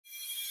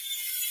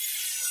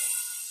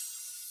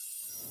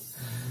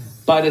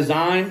By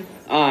design,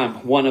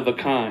 I'm one of a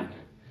kind,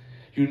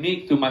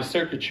 unique through my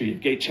circuitry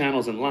of gate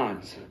channels and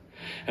lines.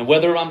 And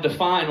whether I'm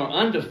defined or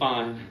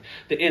undefined,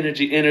 the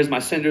energy enters my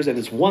centers and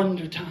it's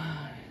wonder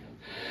time.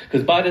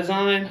 Because by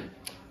design,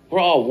 we're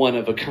all one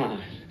of a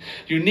kind,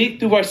 unique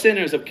through our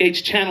centers of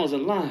gauge channels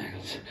and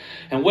lines.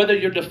 And whether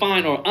you're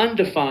defined or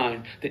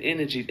undefined, the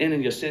energy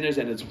enters your centers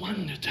and it's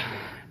wonder time.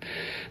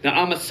 Now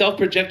I'm a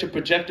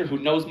self-projector who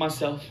knows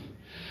myself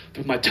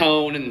through my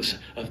tone and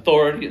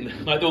authority,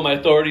 through my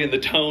authority and the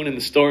tone and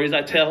the stories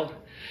I tell.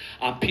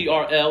 I'm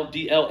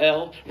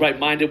PRL,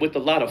 right-minded with a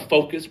lot of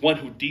focus, one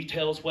who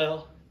details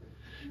well.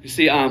 You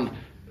see, I'm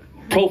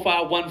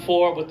profile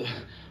 1-4 with a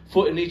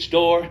foot in each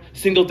door,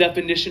 single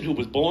definition who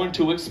was born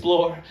to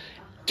explore.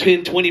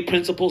 10-20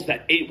 principles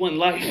that 8-1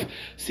 life.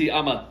 See,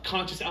 I'm a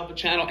conscious alpha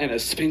channel and a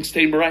sphinx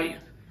named right.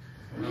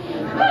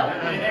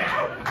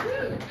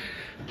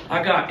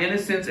 I got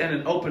innocence and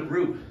an open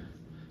root.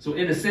 So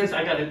in a sense,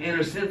 I got an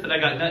inner sense that I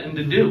got nothing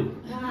to do.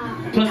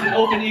 Plus an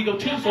open ego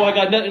too, so I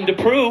got nothing to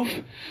prove.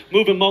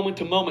 Moving moment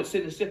to moment,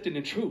 sitting and sifting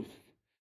in truth.